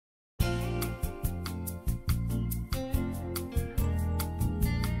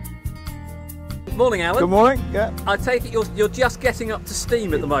Morning, Alan. Good morning. Yeah. I take it you're just getting up to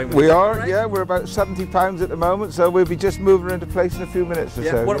steam at the moment. We are. Right? Yeah, we're about 70 pounds at the moment, so we'll be just moving her into place in a few minutes or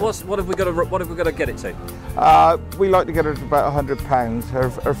so. What have we got to get it to? We like to get her to about 100 pounds.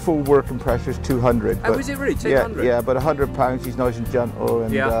 Her full working pressure is 200. Oh, is it really 200? Yeah, but 100 pounds. She's nice and gentle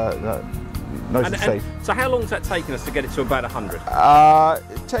and nice and safe. So how long has that taken us to get it to about 100?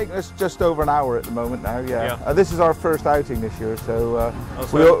 It's taken us just over an hour at the moment now. Yeah. Yeah. This is our first outing this year, so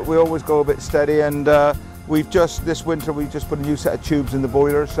so we always go a bit steady and. This winter we've just put a new set of tubes in the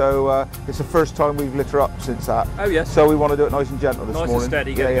boiler, so it's the first time we've lit her up since that. Oh yes. So we want to do it nice and gentle this morning. Nice and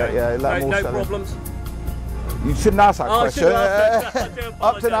steady. Yeah. No problems. You shouldn't ask that question.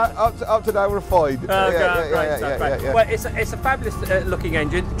 Up to now we're fine. Great. Well, it's a fabulous looking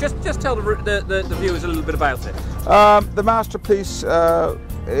engine. Just tell the viewers a little bit about it. The Masterpiece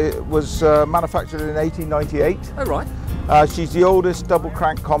it was manufactured in 1898. Oh right. She's the oldest double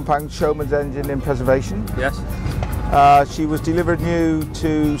crank compound showman's engine in preservation. Yes. She was delivered new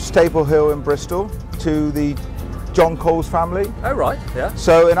to Staple Hill in Bristol to the John Coles family. Oh right, yeah.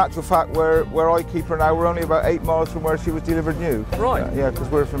 So in actual fact, where I keep her now, we're only about 8 miles from where she was delivered new. Right. Yeah, because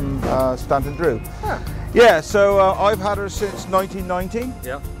we're from Stanton Drew. Ah. Yeah, so I've had her since 1990.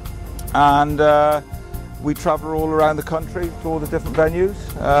 Yeah. And we travel all around the country to all the different venues.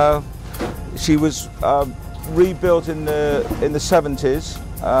 She was rebuilt in the 70s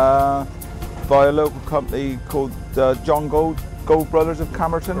by a local company called John Gold Brothers of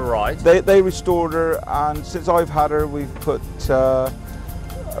Camerton. Right. They restored her, and since I've had her, we've put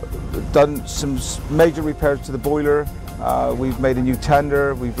done some major repairs to the boiler. We've made a new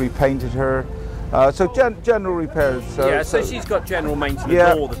tender. We've repainted her. So general repairs. So she's got general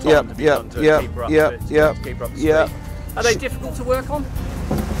maintenance all the time to be done to keep her up to speed. Are they difficult to work on?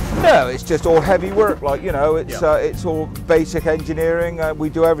 No, it's just all heavy work. Like it's all basic engineering. We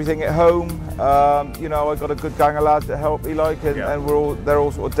do everything at home. I've got a good gang of lads that help me, and they're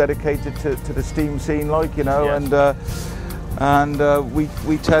all sort of dedicated to the steam scene, and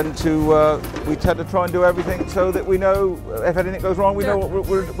we tend to try and do everything so that we know if anything goes wrong, we know what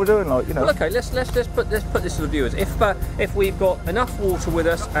we're doing, Well, okay, let's put this to the viewers. If we've got enough water with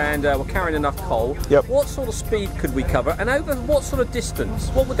us and we're carrying enough coal, what sort of speed could we cover, and over what sort of distance?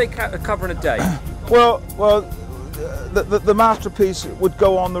 What would they cover in a day? Well, the Masterpiece would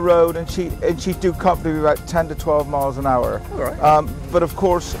go on the road and she'd do comfortably about 10 to 12 miles an hour. All right. But of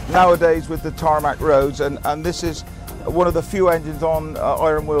course, nowadays with the tarmac roads, and this is one of the few engines on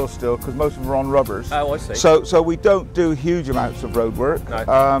iron wheels still, because most of them are on rubbers. Oh, I see. So we don't do huge amounts of road work.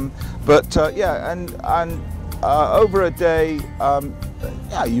 No. Over a day,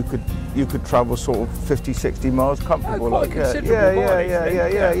 you could travel sort of 50, 60 miles comfortable. Quite considerable.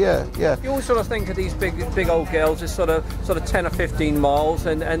 Yeah. You always sort of think of these big old girls as sort of 10 or 15 miles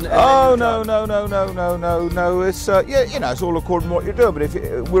and oh no. It's it's all according to what you're doing.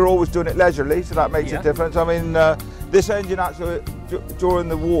 But we're always doing it leisurely, so that makes a difference. I mean, this engine actually during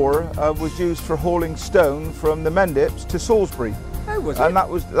the war was used for hauling stone from the Mendips to Salisbury. Oh, was it? And that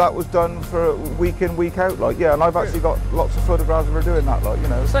was done for week in, week out, and I've actually got lots of photographs of her doing that,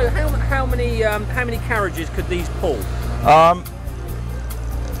 So how many carriages could these pull?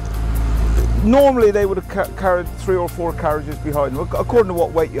 Normally they would have carried 3 or 4 carriages behind them, according to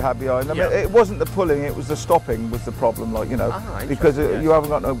what weight you had behind them. It wasn't the pulling; it was the stopping was the problem, because you haven't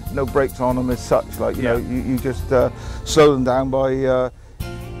got no brakes on them as such. You just slow them down by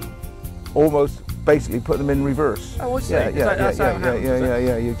almost basically put them in reverse. Oh, I see.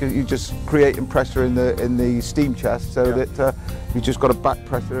 Yeah. You just creating pressure in the steam chest, so that you just got a back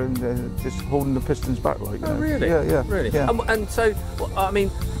pressure and just holding the pistons back, Oh, really? Yeah. Really? Yeah. And so, I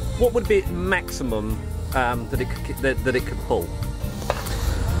mean, what would be maximum that it could pull?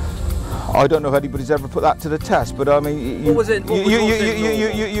 I don't know if anybody's ever put that to the test, but I mean, you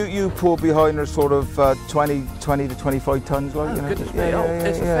pull behind her sort of 20 to 25 tons, Goodness me!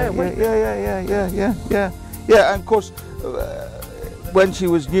 It's a fair weight. Yeah. And of course, when she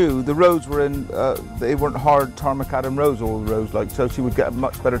was new, the roads were they weren't hard tarmac Adam roads, all the roads, so she would get a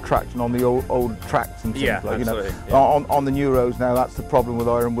much better traction on the old tracks and things, absolutely. On the new roads now, that's the problem with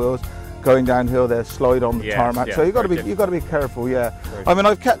iron wheels. Going downhill, they slide on the tarmac. So you've got to be careful. Yeah. I mean,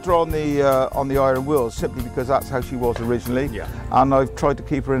 I've kept her on the iron wheels simply because that's how she was originally. Yeah. And I've tried to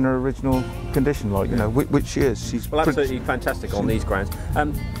keep her in her original condition, which she is. She's absolutely fantastic on these grounds.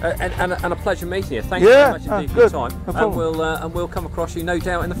 And a pleasure meeting you. Thank you very much indeed for your time. No problem. And we'll come across you no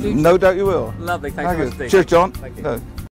doubt in the future. No doubt you will. Lovely. Thank you. Cheers, John. Thank you.